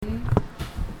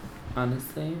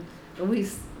honestly.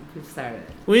 We've started.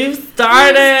 We've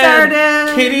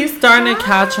started. Katie's starting to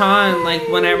catch on, like,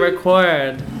 when I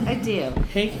record. I do.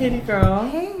 Hey, Katie girl.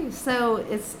 Hey, so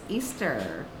it's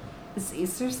Easter. It's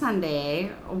Easter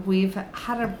Sunday. We've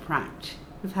had a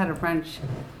brunch.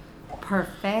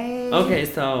 Parfait. Okay,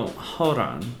 so hold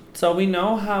on. So we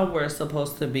know how we're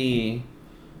supposed to be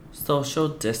social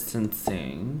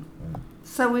distancing.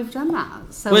 So we've done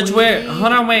that. So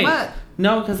hold on, wait. What?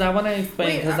 No, because I want to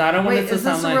explain, because I don't want it to sound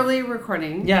like... Is this really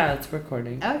recording? Yeah, it's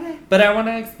recording. Okay. But I want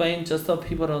to explain just so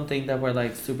people don't think that we're,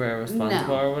 like, super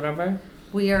irresponsible or whatever.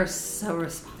 We are so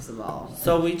responsible.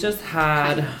 So we just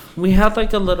had... We had,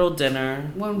 like, a little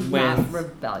dinner with... Not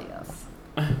rebellious.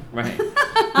 Right.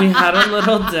 We had a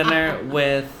little dinner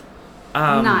with...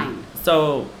 9.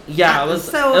 So, yeah, it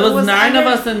was 9 of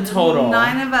us in total.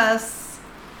 9 of us.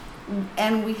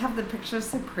 And we have the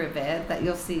pictures to prove it that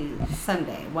you'll see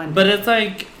Sunday. But it's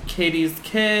like Katie's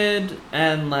kid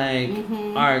and like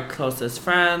our closest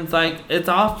friends. Like it's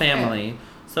all family.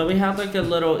 So we had like a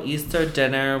little Easter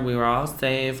dinner. We were all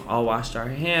safe, all washed our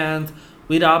hands.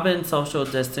 We'd all been social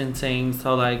distancing.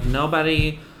 So like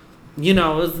nobody, it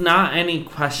was not any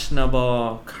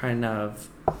questionable kind of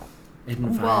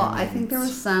environment. Well, I think there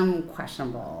was some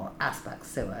questionable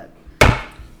aspects to it.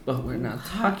 But we're not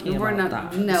talking about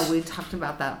that. No, we talked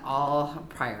about that all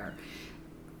prior.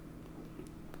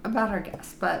 About our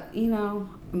guests. But,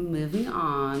 moving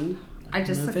on. I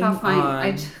took off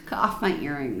my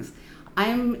earrings.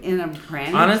 I'm in a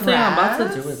brand new Honestly, dress. I'm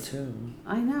about to do it too.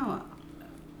 I know.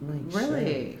 Like,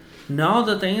 really? Shit. No,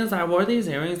 the thing is, I wore these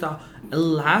earrings off.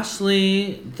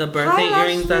 Lashley, the birthday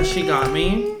earrings that she got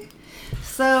me.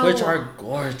 So, which are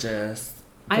gorgeous.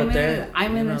 I'm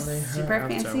in a super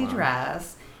fancy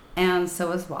dress. And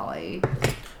so is Wally.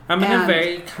 I'm in a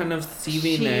very kind of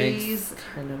Stevie Nicks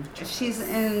kind of dress. She's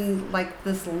in like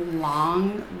this the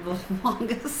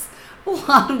longest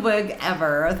blonde wig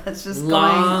ever that's just going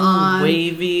on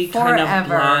wavy forever. Kind of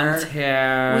blonde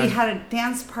hair. We had a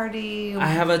dance party. I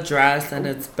have a dress and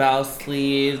it's bell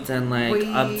sleeves and like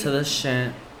up to the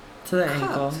shin, to the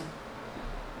ankle.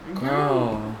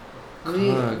 Girl.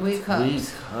 We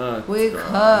cooked. We girl.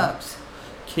 cooked.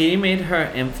 Katie made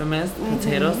her infamous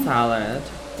potato salad.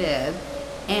 Did.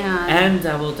 And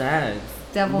deviled eggs.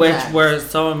 Which were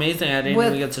so amazing. I didn't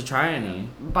even get to try any.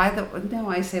 No,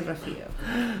 I saved a few.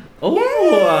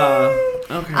 Oh.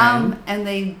 Okay. And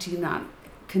they do not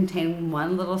contain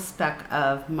one little speck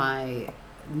of my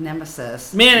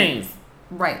nemesis. Mayonnaise.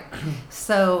 Right.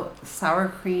 So, sour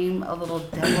cream, a little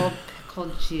deviled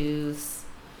pickle juice.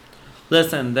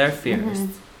 Listen, they're fierce.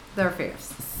 They're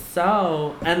fierce.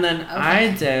 So, and then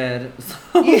I did.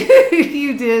 So,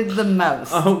 you did the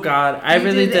most. Oh, God. I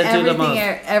really did do the most.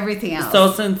 Everything else.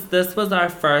 So, since this was our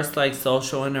first, like,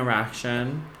 social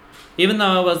interaction, even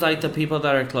though it was, like, the people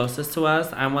that are closest to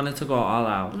us, I wanted to go all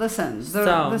out. Listen,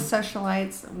 the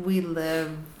socialites, we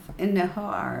live in NoHo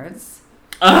Arts.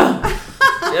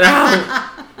 Get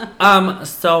out.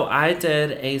 So, I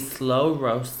did a slow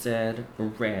roasted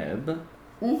rib.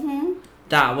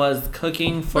 That was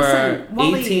cooking for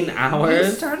 18 hours.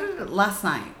 You started last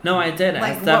night. No, I did.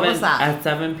 Like, at 7, what was that? At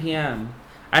 7 p.m.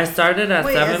 I started at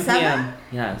 7 p.m.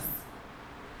 Yes.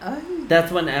 Oh.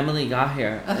 That's when Emily got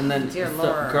here. And then, dear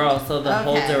Lord. So the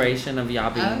whole duration of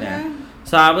y'all being there.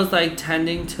 So I was like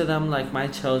tending to them like my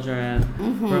children,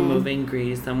 removing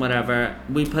grease and whatever.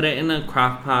 We put it in a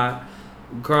crock pot.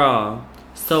 Girl.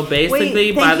 So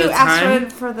basically by the time...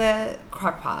 Astrid, for the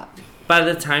crock pot. By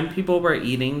the time people were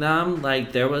eating them,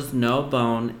 like, there was no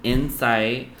bone in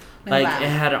sight. Like, it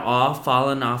had all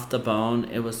fallen off the bone.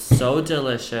 It was so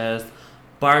delicious.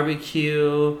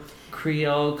 Barbecue,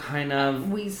 Creole kind of...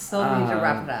 We still need to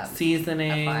wrap it up.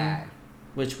 Seasoning, FYI.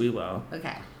 which we will.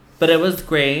 Okay. But it was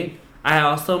great. I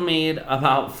also made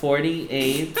about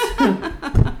 48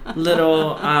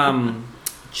 little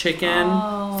chicken.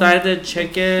 So I did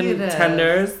chicken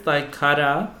tenders, like, cut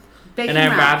up. Bacon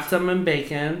and I wrapped them in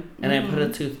bacon, and I put a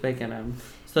toothpick in them.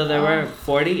 So there were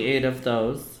 48 of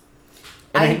those.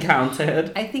 And I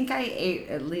counted. I think I ate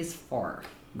at least 4.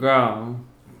 Girl.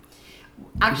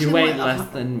 Actually, you weighed less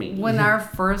than me. When our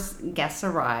first guests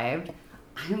arrived,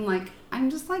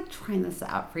 I'm just like trying this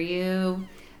out for you.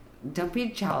 Don't be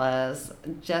jealous.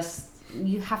 Just,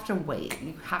 you have to wait.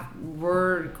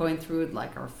 We're going through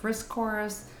like our first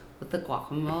course with the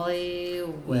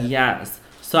guacamole. Yes.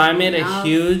 So I made a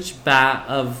huge vat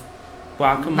of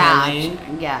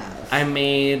guacamole. Yes. I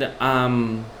made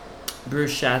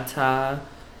bruschetta.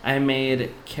 I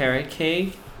made carrot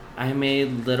cake. I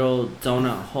made little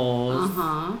donut holes.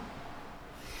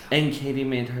 And Katie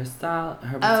made her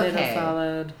potato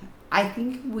salad. I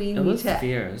think we It need was to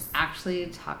fierce. actually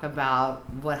talk about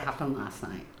what happened last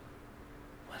night.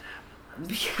 What happened?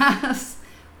 Because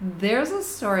there's a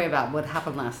story about what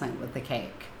happened last night with the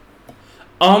cake.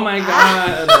 Oh my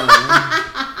god.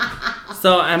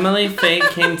 So Emily Fig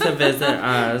came to visit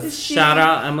us. Shout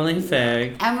out Emily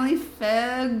Fig. Emily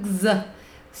Figs.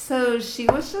 So she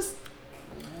was just.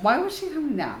 Why was she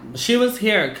coming down? She was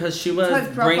here because she was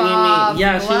like drop bringing off me.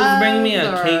 Yeah, she was bringing me a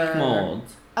gloves cake or- mold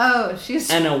Oh,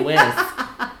 she's. and a whisk.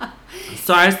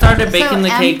 So I started baking So the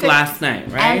cake Fig- last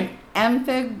night, right? M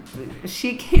Fig,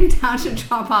 she came down to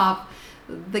drop off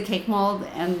the cake mold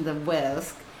and the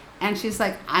whisk. And she's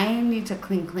like, I need to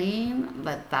clean.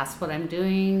 But that's what I'm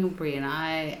doing. Brie and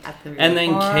I at the And then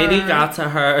report. Katie got to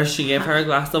her. She gave her a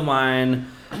glass of wine.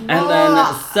 And then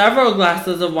Ugh. several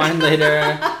glasses of wine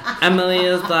later, Emily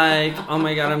is like, oh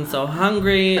my god, I'm so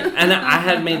hungry. And I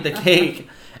had made the cake.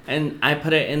 And I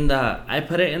put it in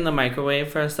the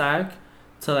microwave for a sec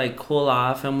to like cool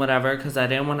off and whatever because I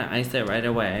didn't want to ice it right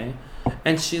away.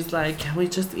 And she's like, can we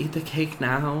just eat the cake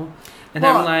now? And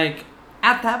Well, I'm like,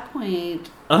 At that point,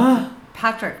 ugh.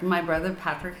 Patrick, my brother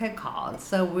Patrick had called.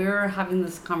 So we were having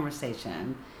this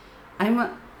conversation. I'm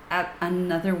at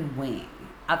another wing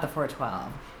at the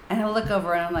 412. And I look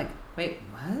over and I'm like, wait,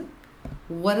 what?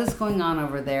 What is going on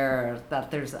over there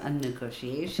that there's a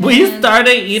negotiation? We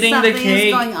started eating Something the is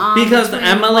cake going on because between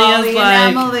Emily Wally is and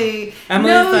like, Emily.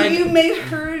 Emily's No, like- you made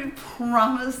her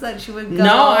promise that she would go.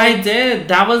 No, I did.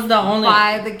 That was the only.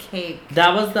 buy the cake.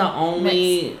 That was the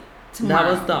only. tomorrow, That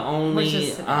was the which only.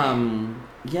 is today.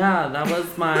 Yeah, that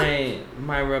was my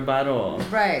rebuttal.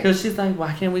 Right. Because she's like,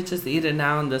 why can't we just eat it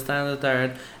now and this, that, and the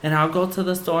third? And I'll go to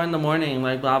the store in the morning,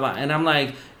 like, blah, blah. And I'm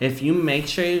like, if you make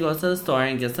sure you go to the store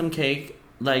and get some cake,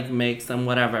 like, make some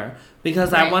whatever.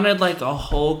 Because I Right. wanted, like, a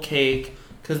whole cake.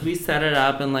 Because we set it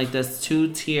up in, like, this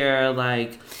 2-tier,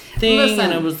 like, thing. Listen,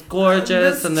 and it was gorgeous.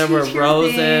 this And there were two-tier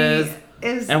roses. thing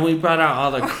is And we brought out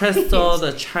all the crystal,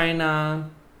 the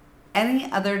china.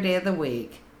 any other day of the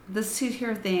week. This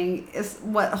 2-tier thing is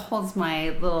what holds my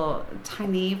little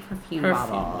tiny perfume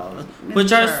bottles,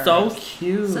 Which are so Misters.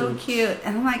 cute. So cute.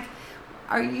 And I'm like,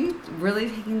 are you really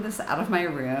taking this out of my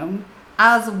room?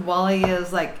 As Wally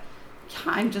is like,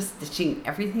 yeah, I'm just stitching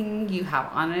everything you have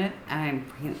on it and I'm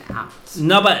bringing it out.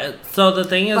 No, but so the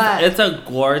thing is, But it's a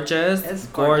gorgeous, it's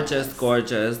gorgeous,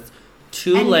 gorgeous. gorgeous And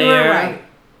 2-layer. you were right.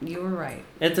 You were right.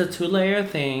 It's a 2-layer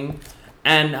thing,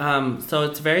 and so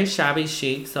it's very shabby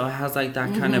chic. So it has like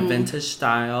that kind of vintage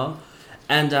style,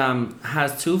 and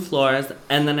has 2 floors,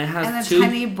 and then it has And a 2.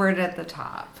 tiny bird at the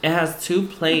top. It has 2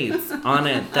 plates on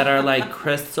it that are like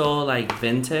crystal, like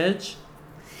vintage.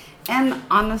 And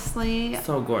honestly,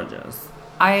 So gorgeous. So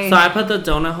I I put the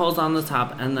donut holes on the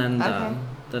top and then Okay.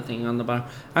 the thing on the bottom.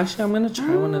 Actually, I'm gonna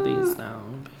try one of these now.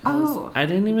 because Oh. I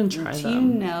didn't even try do you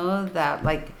them. know that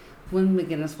like when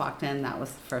McGinnis walked in, that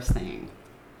was the first thing.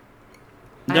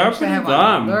 I They're actually pretty have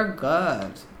one. good. They're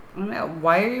good. I don't know.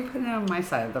 Why are you putting it on my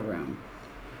side of the room?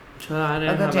 So I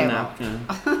didn't the have table.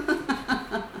 a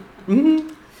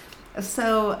napkin.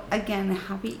 So again,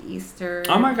 happy Easter.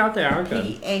 Oh my god, they are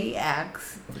good.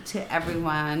 PAX to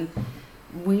everyone.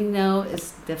 We know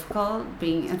it's difficult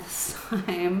being at this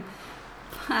time,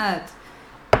 but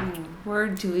we're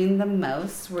doing the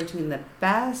most. We're doing the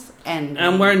best, and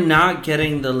And we're not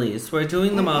getting the least. We're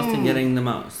doing the most and getting the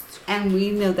most. And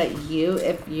we know that you,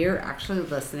 if you're actually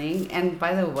listening, and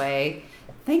by the way,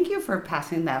 thank you for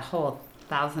passing that whole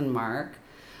 1,000 mark.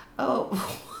 Oh,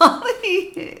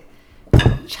 Wally.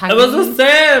 It was a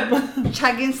sip!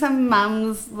 Chugging some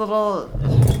mom's little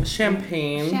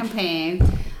Champagne. champagne.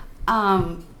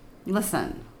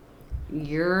 Listen,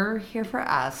 you're here for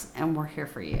us, and we're here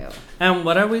for you. And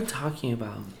what are we talking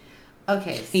about?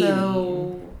 Okay,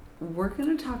 so we're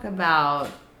going to talk about.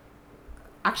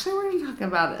 Actually, we're going to talk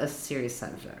about a serious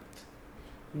subject.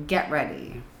 Get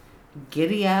ready.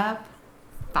 Giddy up.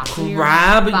 Fasten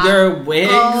Grab your wigs.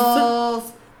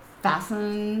 buckles,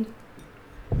 fasten.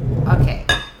 Okay,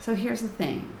 so here's the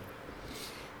thing.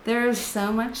 There's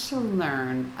so much to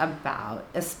learn about,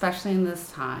 especially in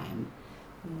this time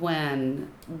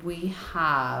when we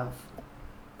have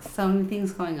so many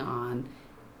things going on,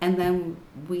 and then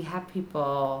we have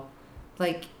people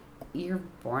like, you're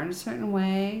born a certain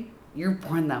way, you're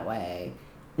born that way,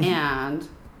 and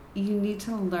you need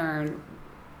to learn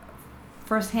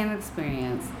firsthand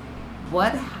experience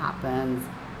what happens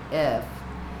if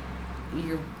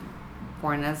you're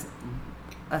born as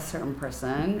a certain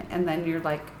person and then you're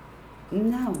like,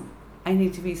 no, I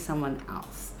need to be someone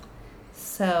else.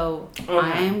 So Okay.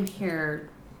 I'm here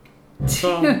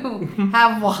to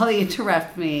have Wally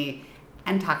interrupt me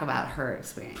and talk about her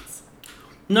experience.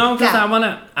 No, because Go.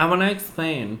 I wanna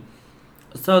explain.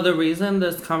 So the reason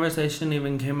this conversation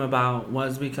even came about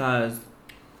was because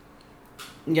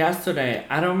yesterday,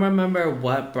 I don't remember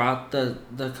what brought the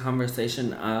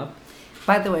conversation up.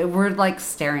 By the way, we're like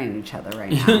staring at each other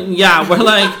right now. Yeah, we're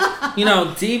like,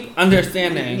 deep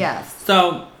understanding. Yes.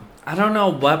 So I don't know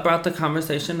what brought the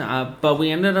conversation up, but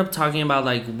we ended up talking about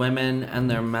like women and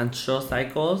their menstrual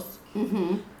cycles.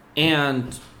 Mm-hmm.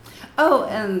 And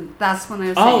and that's when I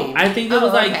was saying. I think it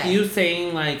was like you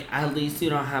saying like at least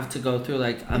you don't have to go through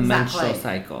like a menstrual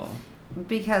cycle.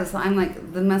 Because I'm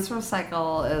like, the menstrual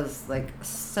cycle is like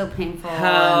so painful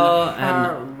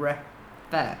and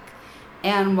horrific.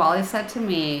 And Wally said to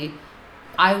me,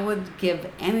 I would give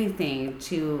anything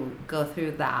to go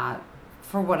through that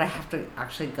for what I have to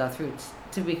actually go through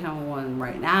to become a woman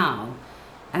right now.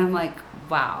 And I'm like,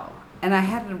 wow. And I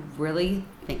had to really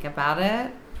think about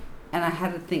it. And I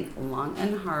had to think long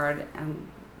and hard. And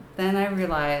then I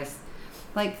realized,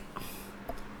 like,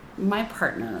 my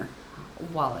partner,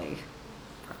 Wally.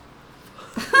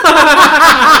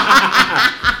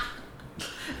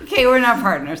 Okay, we're not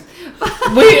partners.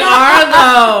 We are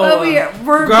though.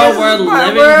 We're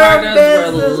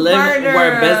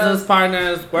business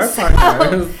partners. We're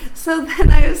partners. So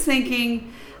then I was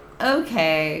thinking,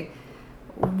 okay,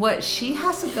 what she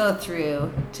has to go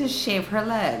through to shave her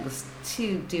legs,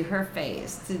 to do her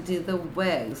face, to do the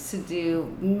wigs, to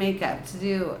do makeup, to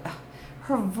do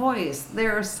her voice.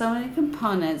 There are so many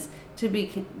components to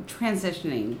be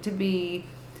transitioning, to be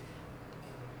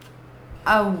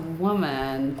a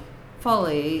woman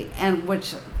fully, and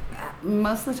which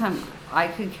most of the time I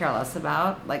could care less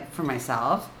about, like for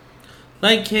myself.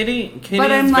 Like Katie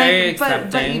is very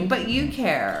accepting. But you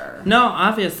care. No,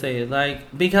 obviously,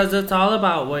 like because it's all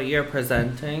about what you're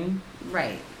presenting.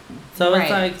 Right. So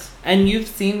it's like, and you've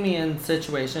seen me in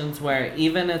situations where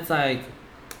even it's like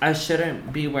I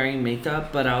shouldn't be wearing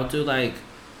makeup, but I'll do like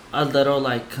a little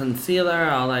like concealer,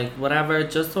 I'll like whatever,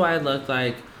 just so I look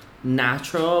like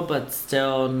natural but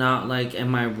still not like in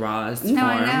my rawest form.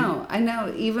 I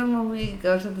know, even when we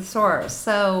go to the store.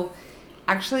 So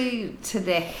actually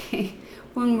today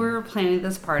when we were planning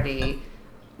this party,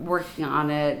 working on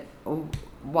it,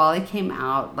 Wally came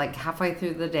out like halfway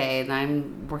through the day, and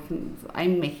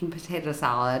I'm making potato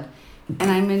salad,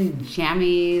 and I'm in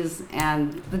jammies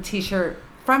and the t-shirt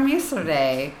from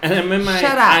yesterday. And I'm in my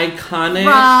iconic...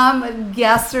 From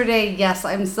yesterday, yes.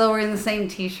 I'm still wearing the same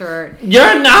t-shirt.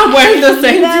 You're not wearing the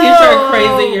same t-shirt,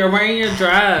 crazy. You're wearing your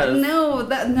dress.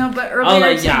 But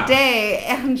earlier today,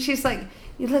 and she's like,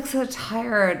 you look so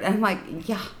tired. And I'm like,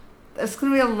 yeah, it's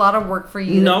going to be a lot of work for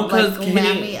you to like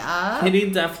glam me up. Kitty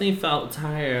definitely felt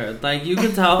tired. Like, you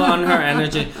could tell on her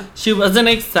energy. She wasn't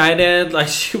excited. Like,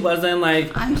 she wasn't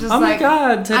like, my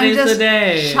God, today's the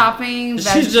day. Chopping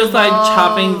vegetables. She's just like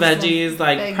chopping veggies,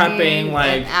 like prepping,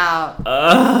 like out.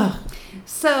 Ugh.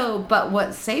 So, but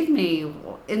what saved me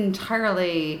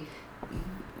entirely,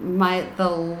 the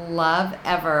love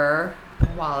ever,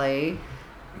 Wally,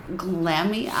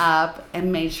 glam me up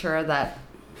and made sure that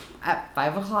at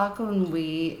 5 o'clock when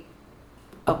we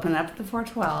open up the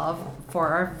 412 for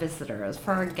our visitors,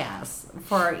 for our guests,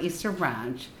 for our Easter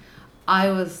brunch, I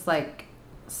was like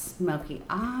smoky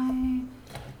eye,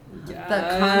 the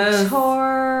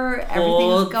contour, everything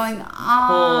was going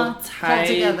on, pulled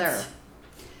together.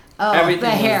 Oh, everything the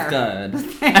hair. Was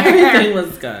good. Everything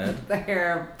was good. The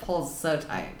hair pulls so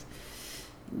tight.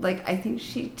 Like, I think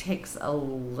she takes a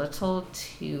little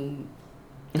too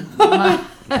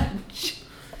much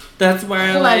that's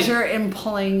where pleasure in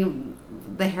pulling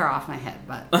the hair off my head,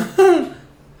 but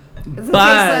it's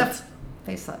a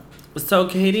facelift. So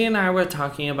Katie and I were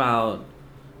talking about,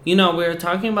 we were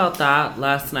talking about that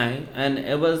last night, and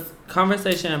it was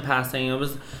conversation in passing. It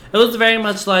was very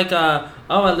much like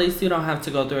at least you don't have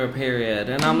to go through a period.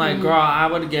 And I'm like, girl, I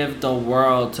would give the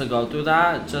world to go through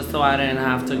that just so I didn't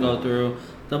have to go through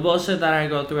the bullshit that I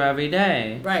go through every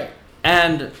day. Right.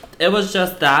 And it was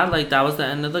just that, like, that was the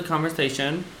end of the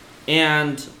conversation.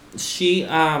 And she,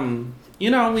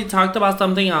 we talked about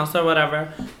something else or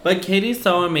whatever. But Katie's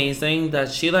so amazing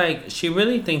that she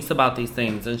really thinks about these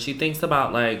things. And she thinks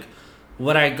about, like,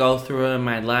 what I go through in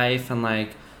my life and,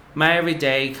 like, my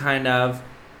everyday kind of.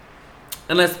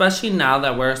 And especially now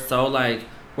that we're so, like,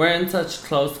 we're in such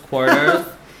close quarters.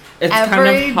 It's kind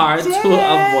of hard to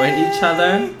avoid each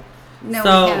other. No, we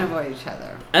can't avoid each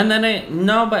other. And then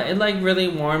but it, like, really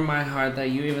warmed my heart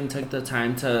that you even took the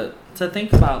time to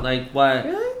think about, like,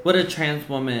 what a trans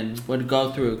woman would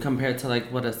go through compared to,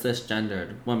 like, what a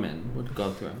cisgendered woman would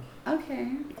go through.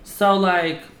 Okay. So,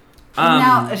 like,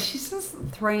 Now, she's just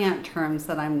throwing out terms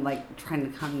that I'm like trying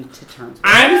to come to terms with.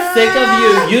 I'm sick of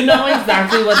you. You know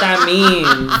exactly what that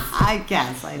means. I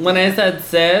guess I do. When I said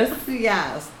cis,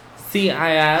 yes.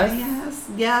 CIS.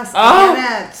 Yes, Oh. I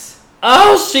get it.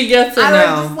 Oh, she gets it I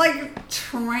now. was just like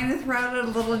trying to throw out a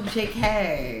little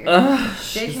JK.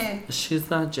 JK. She's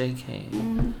not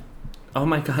JK. Oh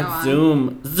my Go god,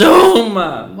 on. Zoom!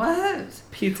 What?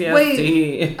 PTSD.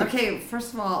 Wait. Okay,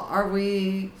 first of all,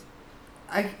 we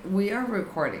are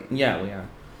recording. Yeah, we are.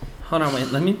 Hold on,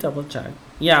 wait, let me double check.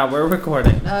 Yeah, we're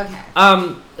recording. Okay.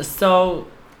 So,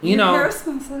 you know. Your hair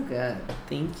smells so good.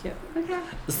 Thank you. Okay.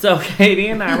 So, Katie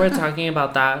and I were talking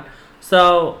about that.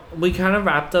 So, we kind of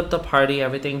wrapped up the party.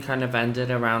 Everything kind of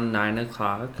ended around 9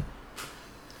 o'clock.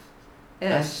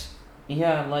 Ish.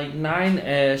 Yeah, like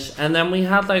 9-ish. And then we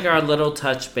had like our little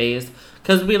touch base.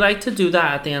 Because we like to do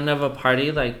that at the end of a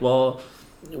party. Like, we'll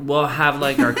have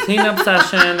like our cleanup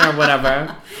session or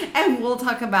whatever. And we'll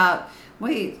talk about,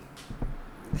 wait,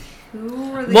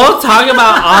 who were the... We'll talk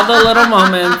about all the little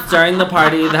moments during the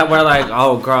party that we're like,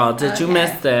 oh, girl, did you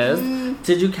miss this?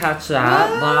 Did you catch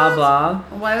that? What? Blah, blah.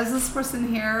 Why is this person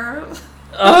here?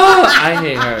 Oh, I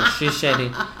hate her. She's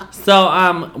shady.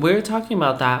 So, we were talking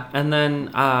about that, and then,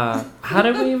 how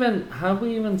did we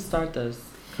even start this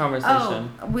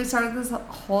conversation? Oh, we started this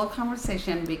whole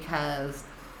conversation because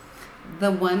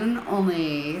the one and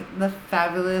only, the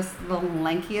fabulous, the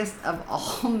lankiest of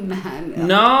all men.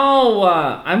 No,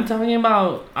 I'm talking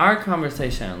about our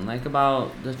conversation, like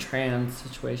about the trans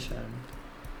situation.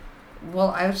 Well,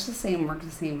 I was just saying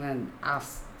Marcus even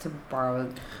asked to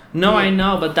borrow. No, I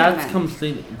know, but that's Payment.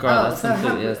 completely, girl, Oh, that's so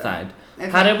completely how- aside. Okay.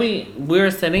 How did we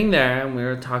were sitting there and we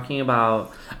were talking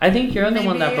about, I think you're the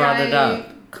one that brought it up.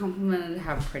 Complimented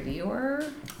how pretty you were.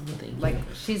 Oh, thank you. Like,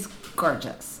 she's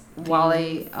gorgeous.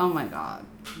 Wally, oh my god,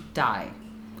 die.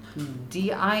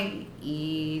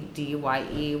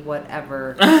 DIEDYE,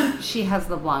 whatever. She has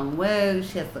the blonde wig,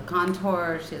 she has the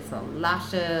contour, she has the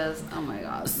lashes. Oh my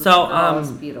god. This So, girl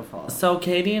is beautiful. So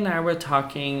Katie and I were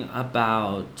talking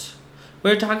about,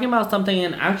 something,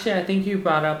 and actually I think you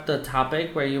brought up the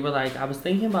topic where you were like, I was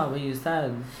thinking about what you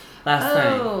said last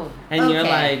night. And okay.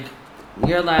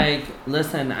 you're like,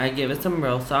 listen, I gave it some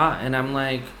real thought, and I'm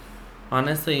like,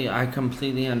 honestly, I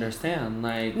completely understand.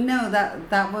 Like, No,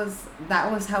 that was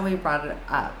how we brought it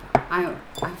up. I'm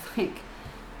like,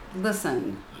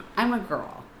 listen, I'm a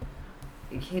girl.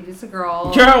 Katie's a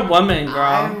girl. you're a woman,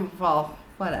 girl. Well,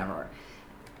 whatever.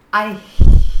 I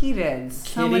hated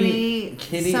so many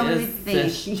Kitty so many is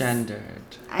things. cisgendered.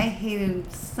 I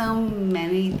hated so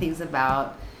many things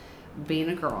about being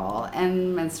a girl,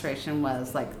 and menstruation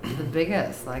was like the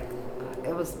biggest. Like,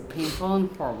 it was painful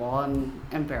and horrible and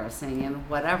embarrassing and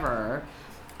whatever.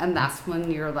 And that's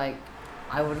when you're like,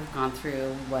 I would have gone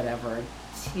through whatever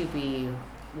to be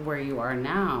where you are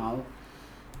now.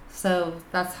 So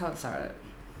that's how it started.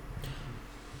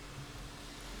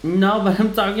 No, but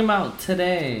I'm talking about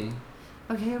today.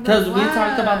 Okay, Because we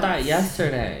talked about that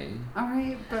yesterday. All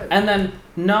right, but And then,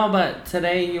 no, but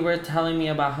today you were telling me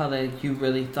about how, like, you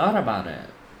really thought about it.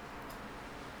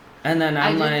 And then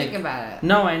I'm I like, did think about it.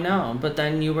 no, I know. But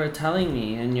then you were telling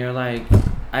me, and you're like,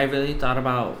 I really thought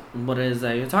about what it is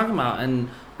that you're talking about. And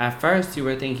at first you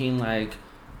were thinking, like,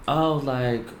 oh,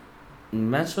 like,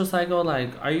 menstrual cycle, like,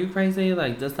 are you crazy?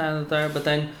 Like, this, that, and the third. But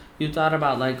then you thought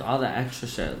about, like, all the extra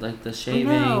shit, like the shaving,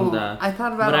 I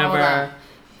thought about whatever. all that.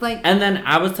 Like, And then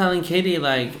I was telling Katie,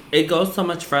 like, it goes so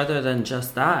much further than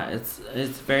just that. It's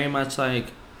very much like...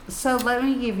 so let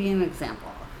me give you an example.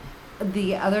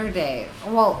 The other day,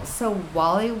 so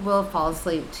Wally will fall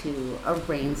asleep to a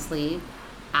rain sleep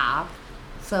app.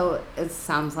 So it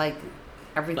sounds like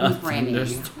everything's A raining.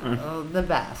 thunderstorm. Oh, the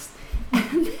best.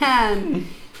 And then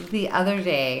the other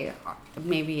day,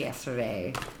 maybe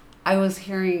yesterday, I was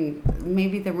hearing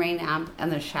maybe the rain app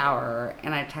and the shower,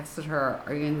 and I texted her,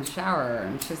 "Are you in the shower?"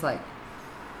 And she's like,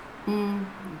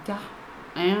 "Yeah,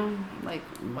 I am." Like,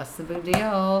 what's the big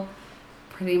deal?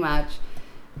 Pretty much.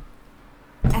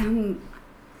 And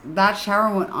that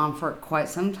shower went on for quite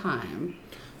some time.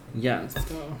 Yes.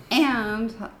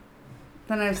 And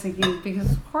then I was thinking,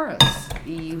 because of course,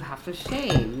 you have to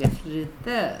shave, you have to do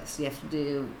this, you have to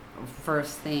do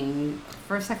first,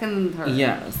 second, and third.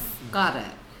 Yes. Got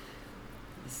it.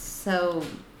 So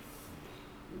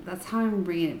that's how I'm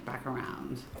bringing it back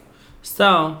around.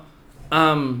 So,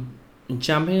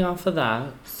 jumping off of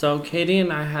that, so Katie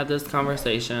and I had this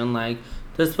conversation, like,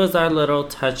 this was our little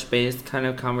touch base kind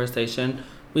of conversation.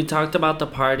 We talked about the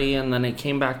party, and then it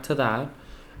came back to that.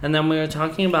 And then we were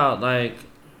talking about, like,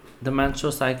 the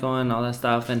menstrual cycle and all that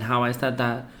stuff, and how I said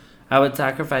that I would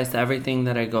sacrifice everything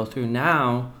that I go through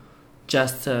now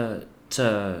just to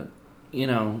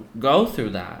go through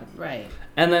that. Right.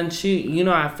 And then she,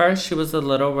 at first she was a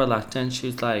little reluctant. She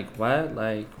was like, what?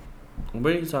 Like,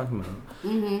 what are you talking about?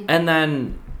 Mm-hmm. And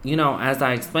then, as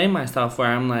I explain myself, where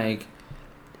I'm like,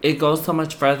 it goes so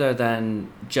much further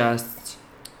than just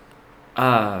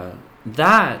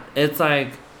that. It's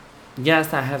like,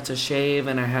 yes, I have to shave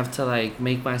and I have to, like,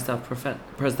 make myself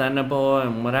presentable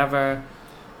and whatever.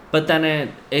 But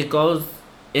then it goes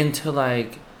into,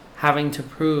 like, having to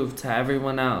prove to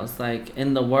everyone else, like,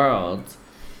 in the world,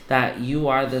 that you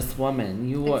are this woman.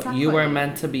 You were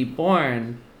meant to be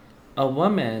born a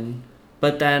woman,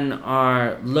 but then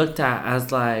are looked at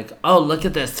as like, oh, look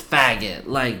at this faggot,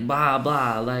 like, blah,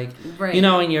 blah, like, right.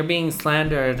 And you're being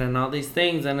slandered and all these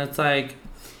things. And it's like,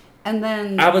 and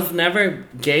then I was never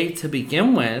gay to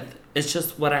begin with. It's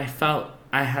just what I felt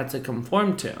I had to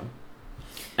conform to.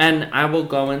 And I will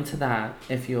go into that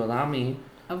if you allow me.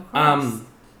 Of course.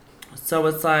 So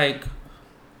it's like,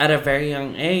 at a very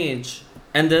young age,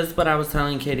 and this is what I was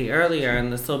telling Katie earlier,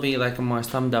 and this will be like a more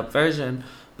summed up version,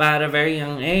 but at a very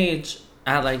young age,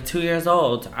 at like 2 years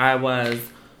old, I was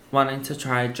wanting to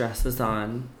try dresses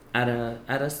on at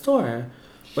a store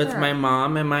with my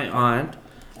mom and my aunt.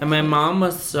 And my mom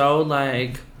was so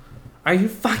like, are you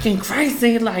fucking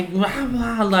crazy? Like, blah,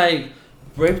 blah, like,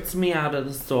 ripped me out of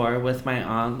the store with my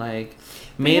aunt, like,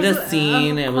 made a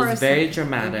scene. It was very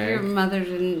dramatic. Your mother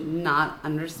did not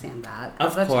understand that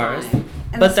of at the course. time.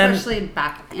 And but especially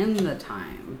back in the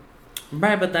time.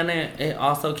 Right, but then it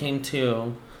also came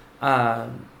to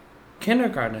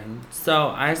kindergarten. So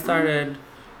I started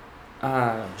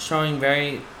showing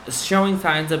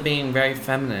signs of being very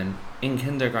feminine in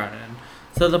kindergarten.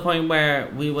 So the point where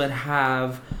we would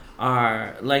have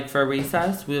for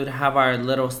recess, we would have our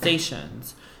little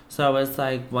stations. So it's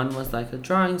like, one was like a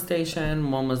drawing station,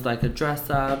 one was like a dress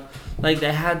up. Like,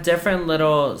 they had different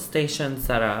little stations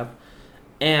set up.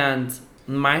 And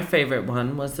my favorite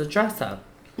one was the dress up.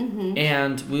 Mm-hmm.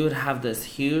 And we would have this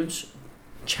huge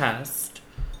chest.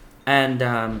 And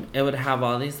it would have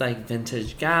all these, like,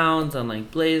 vintage gowns and, like,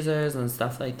 blazers and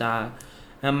stuff like that.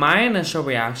 And my initial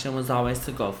reaction was always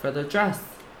to go for the dress.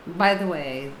 By the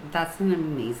way, that's an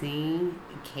amazing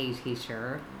K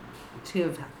teacher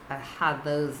to have had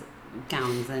those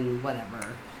gowns and whatever.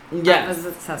 Yes. That was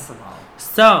accessible.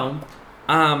 So,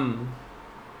 I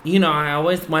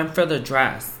always went for the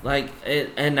dress. Like,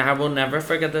 and I will never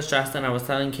forget this dress. And I was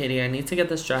telling Katie, I need to get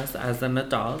this dress as an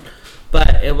adult.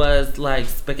 But it was, like,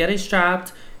 spaghetti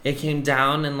strapped. It came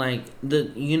down and, like,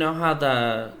 how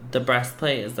the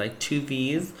breastplate is, like, 2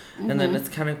 V's. Mm-hmm. And then it's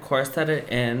kind of corseted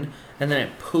in. And then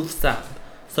it poofs up.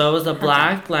 So it was a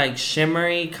black, like,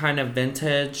 shimmery kind of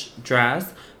vintage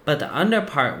dress. But the under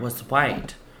part was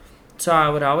white. So I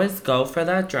would always go for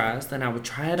that dress. And I would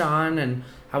try it on. And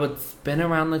I would spin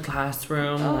around the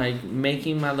classroom, like,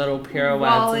 making my little pirouettes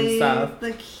Wally, and stuff.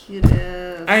 The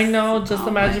cutest. I know. Just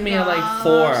imagine me at, like,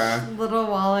 4. Little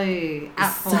Wally at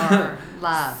 4.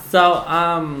 Love. So,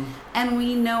 And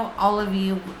we know all of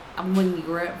you, when you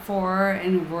were at 4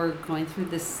 and we're going through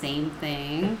the same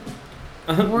thing.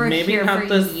 We're maybe here not for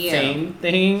the you. same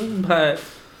thing, but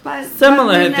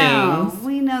similar things.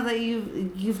 We know that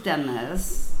you've done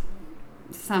this,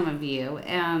 some of you,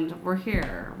 and we're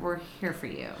here. We're here for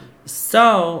you.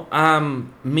 So,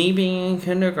 me being in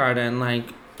kindergarten,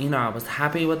 like, I was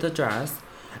happy with the dress,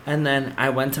 and then I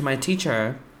went to my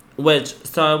teacher,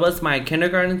 so it was my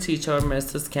kindergarten teacher,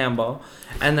 Mrs. Campbell,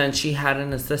 and then she had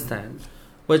an assistant,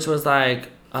 which was like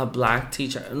a black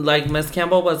teacher. Like, Miss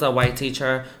Campbell was a white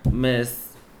teacher.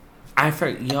 I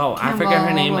forget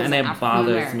her name, and it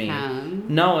bothers me.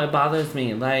 No, it bothers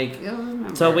me. Like,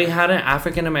 so we had an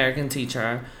African American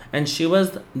teacher, and she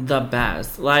was the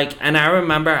best. Like, and I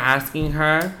remember asking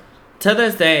her, to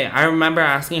this day, I remember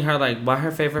asking her, like, what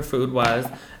her favorite food was,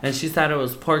 and she said it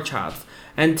was pork chops.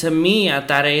 And to me, at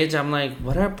that age, I'm like,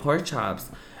 what are pork chops?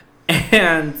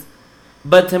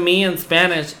 But to me in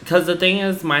Spanish, because the thing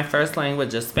is, my first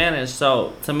language is Spanish,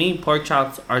 so to me, pork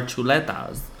chops are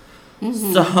chuletas.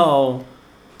 Mm-hmm. So,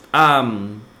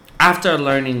 after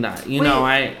learning that,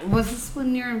 was this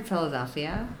when you're in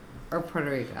Philadelphia or Puerto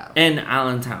Rico? In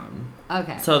Allentown.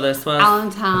 Okay. So this was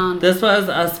Allentown. This was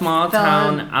a small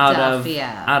town out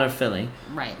of Philly.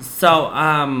 Right. So,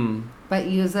 but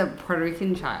you was a Puerto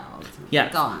Rican child.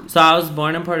 Yes. Go on. So I was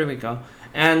born in Puerto Rico,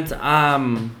 and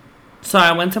so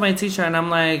I went to my teacher and I'm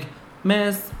like,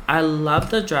 Miss, I love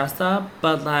the dress up,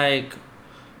 but, like,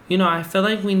 I feel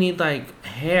like we need, like,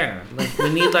 hair. Like,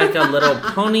 we need, like, a little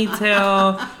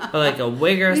ponytail or, like, a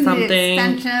wig or something.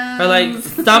 Or, like,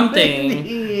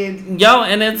 something. Yo,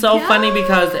 and it's so funny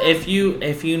because if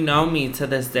you know me to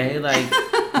this day, like,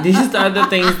 these are the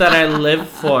things that I live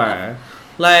for.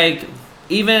 Like,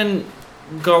 even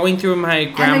going through my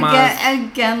grandma's...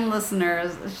 And again,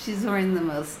 listeners, she's wearing the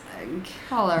most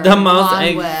color the most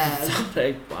blonde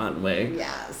exotic blonde wig.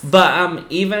 Yes. But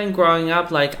even growing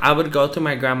up, like, I would go through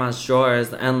my grandma's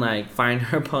drawers and, like, find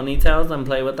her ponytails and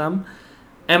play with them.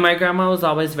 And my grandma was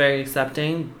always very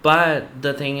accepting. But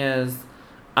the thing is,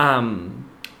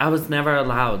 I was never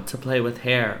allowed to play with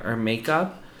hair or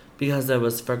makeup because it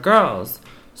was for girls.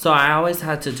 So I always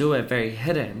had to do it very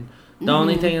hidden. The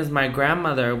only thing is my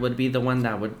grandmother would be the one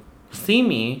that would see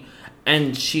me,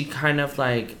 and she kind of,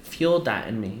 like, fueled that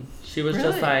in me. She was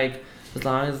just like, as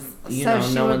long as, you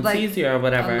know, no one sees you or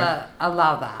whatever.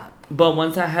 Allow that. But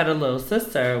once I had a little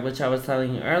sister, which I was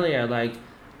telling you earlier, like,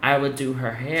 I would do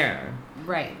her hair.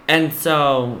 Right. And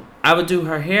so I would do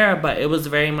her hair, but it was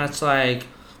very much like,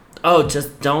 oh,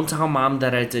 just don't tell mom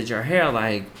that I did your hair.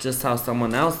 Like, just tell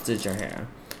someone else did your hair.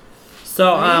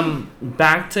 So,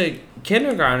 back to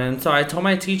kindergarten. So I told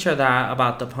my teacher that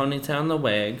about the ponytail and the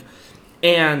wig.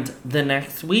 And the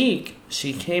next week,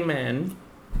 she came in.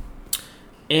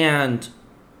 And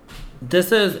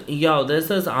this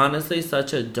is honestly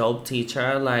such a dope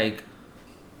teacher. Like,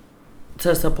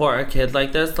 to support a kid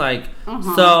like this. Like,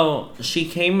 so she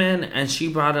came in and she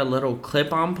brought a little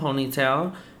clip-on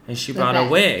ponytail. And she brought a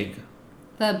wig.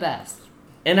 The best.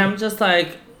 And I'm just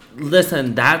like...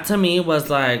 Listen, that to me was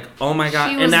like, oh my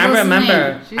God. And I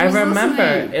remember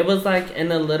it was like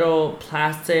in a little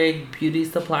plastic beauty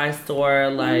supply store,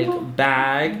 like,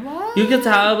 bag. What? You could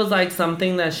tell it was like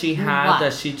something that she had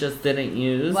that she just didn't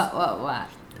use. What?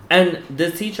 And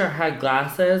this teacher had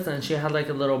glasses and she had like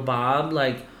a little bob,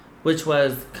 like, which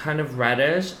was kind of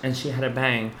reddish, and she had a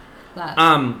bang.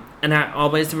 And I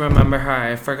always remember her.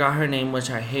 I forgot her name, which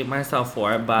I hate myself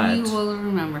for, but... You will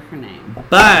remember her name.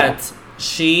 But...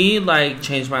 She, like,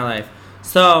 changed my life.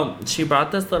 So, she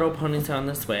brought this little ponytail and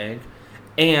this wig.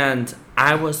 And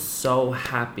I was so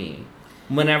happy.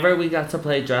 Whenever we got to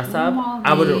play dress up,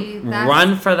 I would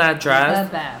run for that dress.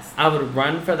 The best. I would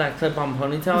run for that clip-on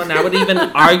ponytail. And I would even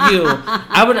argue.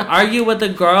 I would argue with the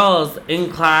girls in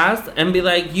class and be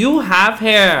like, you have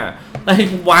hair. Like,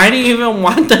 why do you even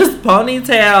want this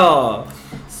ponytail?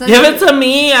 So give it to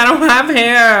me. I don't have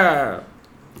hair.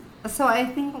 So I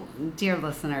think, dear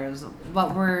listeners,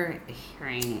 what we're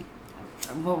hearing,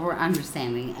 what we're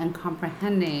understanding and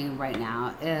comprehending right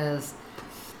now is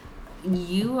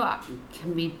you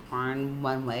can be born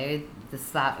one way, this,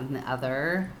 that, and the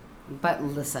other. But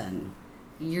listen,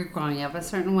 you're growing up a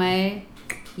certain way.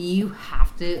 You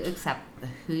have to accept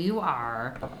who you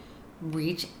are.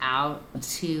 Reach out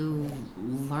to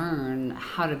learn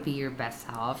how to be your best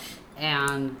self.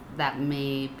 And that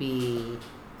may be...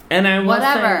 And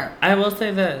I will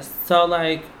say this. So,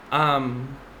 like,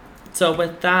 so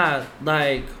with that,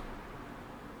 like,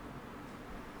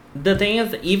 the thing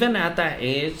is, even at that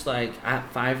age, like, at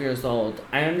 5 years old,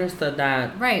 I understood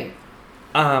that. Right.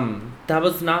 That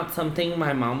was not something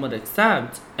my mom would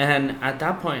accept. And at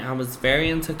that point, I was very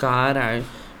into God. I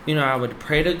would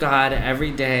pray to God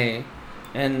every day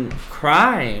and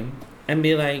cry and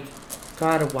be like,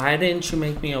 God, why didn't you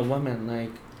make me a woman?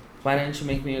 Like, why didn't you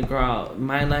make me a girl?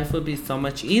 My life would be so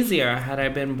much easier had I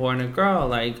been born a girl.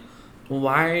 Like,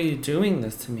 why are you doing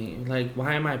this to me? Like,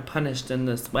 why am I punished in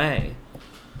this way?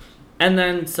 And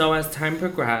then, so as time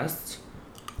progressed,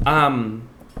 I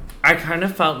kind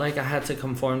of felt like I had to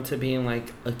conform to being,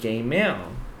 like, a gay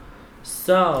male.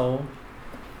 So,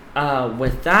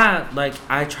 with that, like,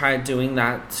 I tried doing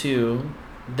that to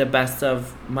the best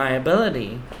of my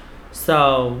ability.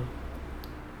 So...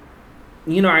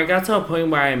 I got to a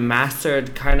point where I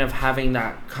mastered kind of having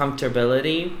that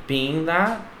comfortability being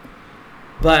that,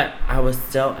 but I was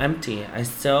still empty. I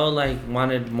still, like,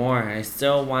 wanted more. I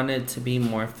still wanted to be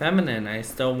more feminine. I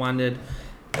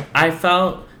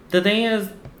felt, the thing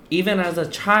is, even as a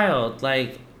child,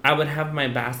 like, I would have my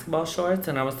basketball shorts,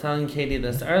 and I was telling Katie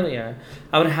this earlier.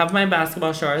 I would have my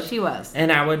basketball shorts. She was.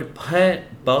 And I would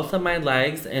put both of my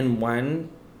legs in one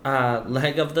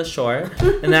leg of the short,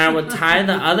 and then I would tie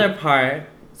the other part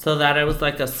so that it was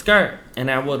like a skirt, and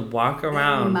I would walk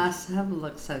around. It must have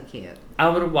looked so cute. I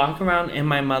would walk around in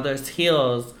my mother's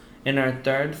heels in our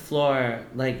third floor,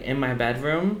 like in my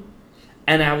bedroom,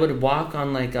 and I would walk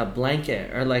on like a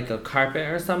blanket or like a carpet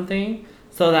or something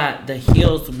so that the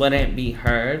heels wouldn't be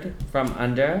heard from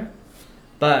under.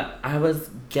 But I was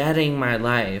getting my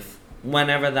life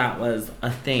whenever that was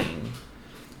a thing.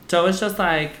 So it's just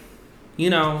like,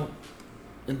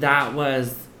 that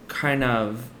was kind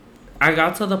of... I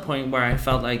got to the point where I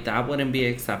felt like that wouldn't be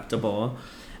acceptable.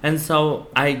 And so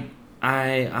I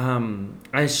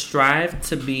strive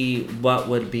to be what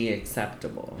would be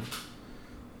acceptable.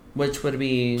 which would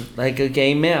be like a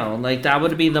gay male. Like that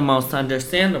would be the most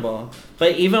understandable.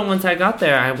 But even once I got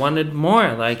there, I wanted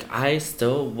more. Like I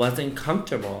still wasn't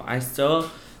comfortable. I still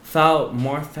felt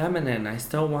more feminine. I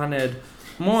still wanted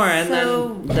more. And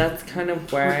then that's kind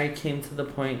of where I came to the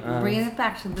point of bringing it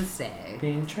back to this day.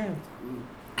 Being trans.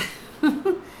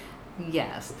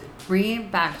 Yes. Bringing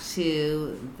it back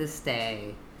to this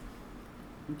day.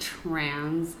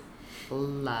 Trans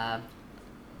love.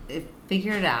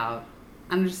 Figure it out.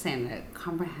 Understand it.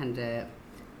 Comprehend it.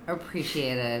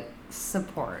 Appreciate it.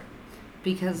 Support.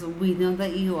 Because we know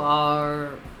that you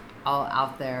are all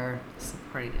out there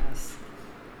supporting us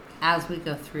as we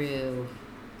go through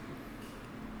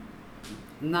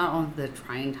not only the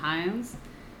trying times,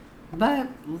 but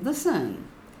listen,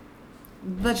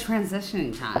 the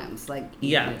transitioning times. Like,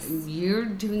 yes, you're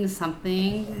doing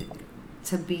something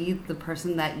to be the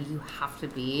person that you have to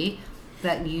be,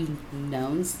 that you've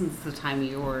known since the time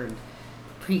you were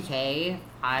pre-K,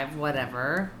 5,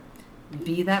 whatever.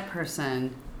 Be that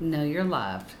person. Know you're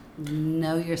loved.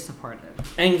 Know you're supported.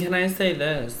 And can I say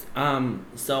this?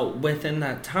 So within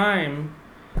that time,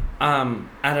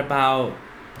 at about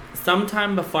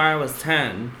sometime before I was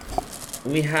 10,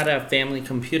 we had a family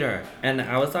computer, and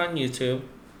I was on YouTube,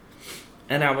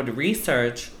 and I would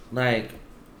research like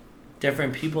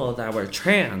different people that were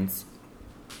trans,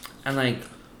 and like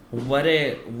what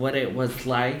it was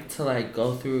like to like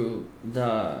go through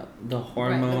the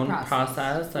hormone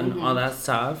process and all that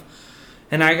stuff.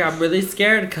 And I got really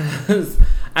scared because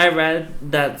I read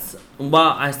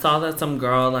I saw that some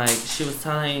girl, like, she was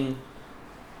telling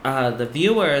the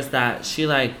viewers that she,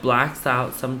 like, blacks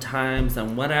out sometimes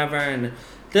and whatever. And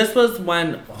this was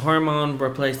when hormone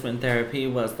replacement therapy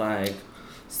was, like,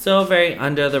 still very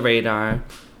under the radar.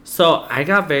 So I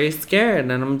got very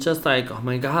scared, and I'm just like, oh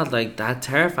my God, like, that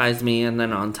terrifies me. And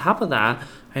then on top of that,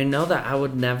 I know that I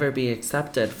would never be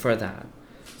accepted for that.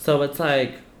 So it's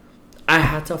like, I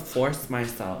had to force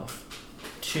myself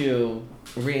to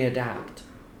readapt.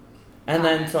 And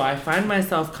then so I find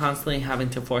myself constantly having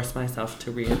to force myself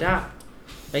to readapt.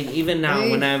 Like even now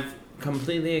when I've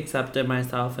completely accepted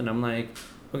myself and I'm like,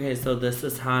 okay, so this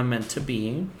is how I'm meant to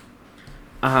be.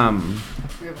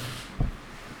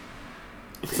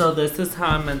 So this is how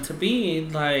I'm meant to be,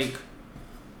 like,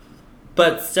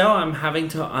 but still I'm having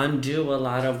to undo a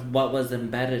lot of what was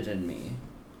embedded in me.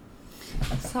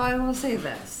 So I will say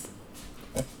this.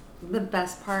 The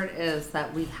best part is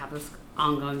that we have this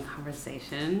ongoing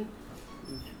conversation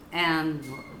and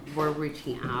we're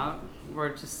reaching out.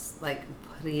 We're just like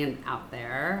putting it out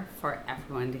there for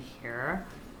everyone to hear.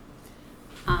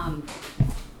 And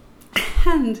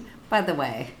by the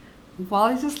way,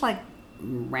 Wally just like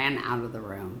ran out of the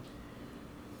room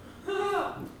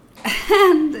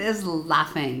and is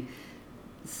laughing.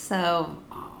 So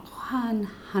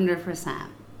 100%,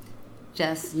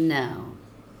 just know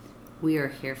we are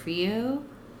here for you.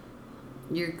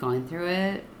 You're going through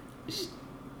it.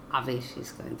 Obviously,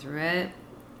 she's going through it.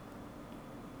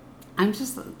 I'm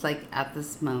just like at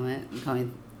this moment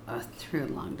going through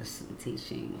long distance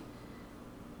teaching,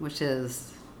 which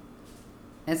is,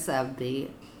 it's a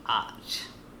big arch.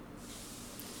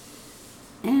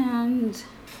 And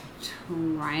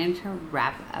trying to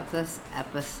wrap up this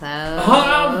episode.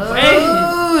 Oh,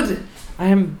 wait! I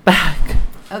am back.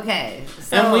 Okay,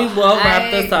 so and we will wrap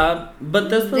this up, but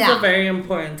this was a very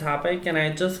important topic, and I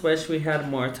just wish we had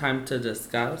more time to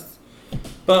discuss.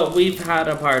 But we've had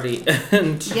a party,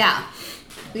 and yeah,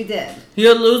 we did.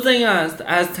 You're losing us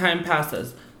as time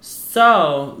passes.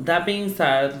 So that being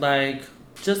said, like,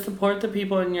 just support the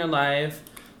people in your life.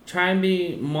 Try and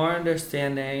be more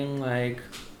understanding. Like,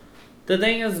 the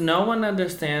thing is, no one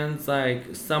understands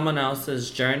like someone else's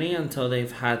journey until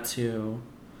they've had to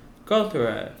go through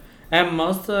it. And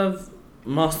mostly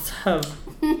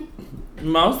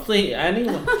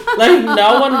anyone. Like,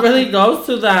 no one really goes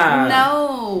through that.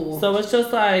 No. So it's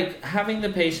just like having the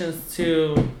patience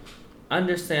to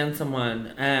understand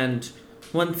someone. And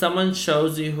when someone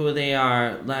shows you who they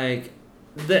are, like,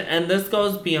 and this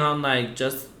goes beyond like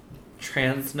just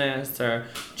transness or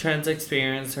trans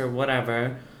experience or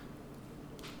whatever.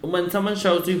 When someone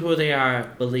shows you who they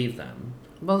are, believe them.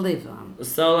 Believe them.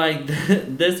 So, like,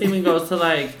 this even goes to,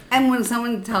 like... And when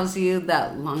someone tells you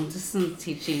that long-distance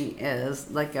teaching is,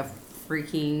 like, a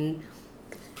freaking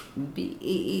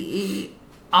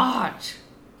arch,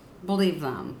 believe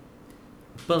them.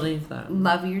 Believe them.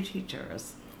 Love your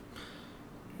teachers.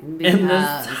 In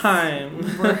this time.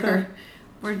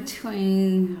 we're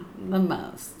doing the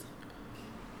most.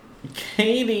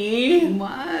 Katie.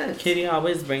 What? Katie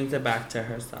always brings it back to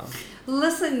herself.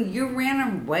 Listen, you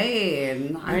ran away,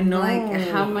 and I'm I know. like,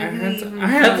 how am I going to I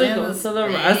had to go to the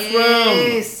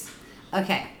restroom.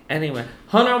 Okay. Anyway,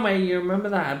 hold on, wait. You remember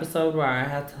that episode where I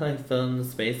had to like fill in the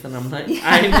space, and I'm like,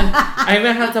 I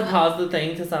even had to pause the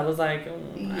thing because I was like, I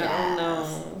don't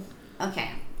know. Okay,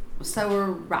 so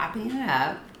we're wrapping it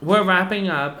up. We're wrapping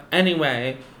up.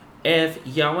 Anyway, if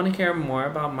y'all want to hear more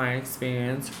about my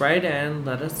experience, write in,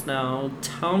 let us know,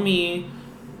 tell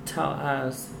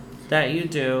us that you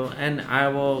do, and I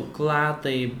will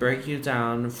gladly break you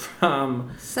down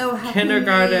from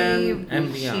kindergarten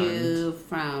and beyond. You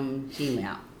from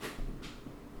Gmail.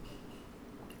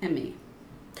 And me.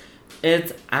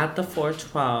 It's at the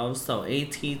 412, so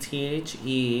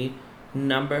ATTHE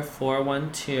number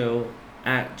 412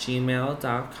 at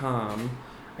gmail.com.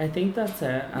 I think that's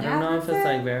it. I don't know if it's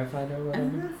like verified or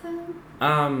whatever.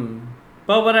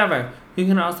 But whatever. You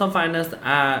can also find us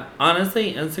at,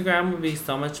 honestly, Instagram would be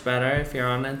so much better if you're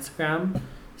on Instagram.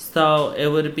 So it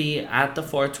would be at the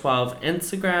 412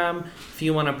 Instagram. If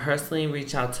you want to personally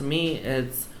reach out to me,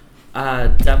 it's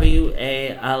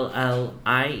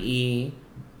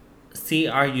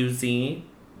WALLIECRUZ.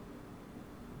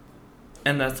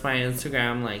 And that's my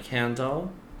Instagram like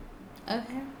handle.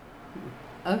 Okay.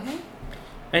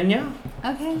 And yeah.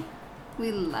 Okay.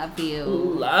 We love you.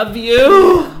 Love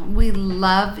you. We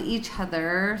love each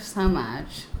other so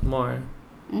much. More.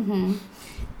 Mm-hmm.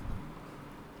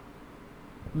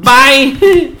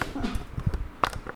 Bye.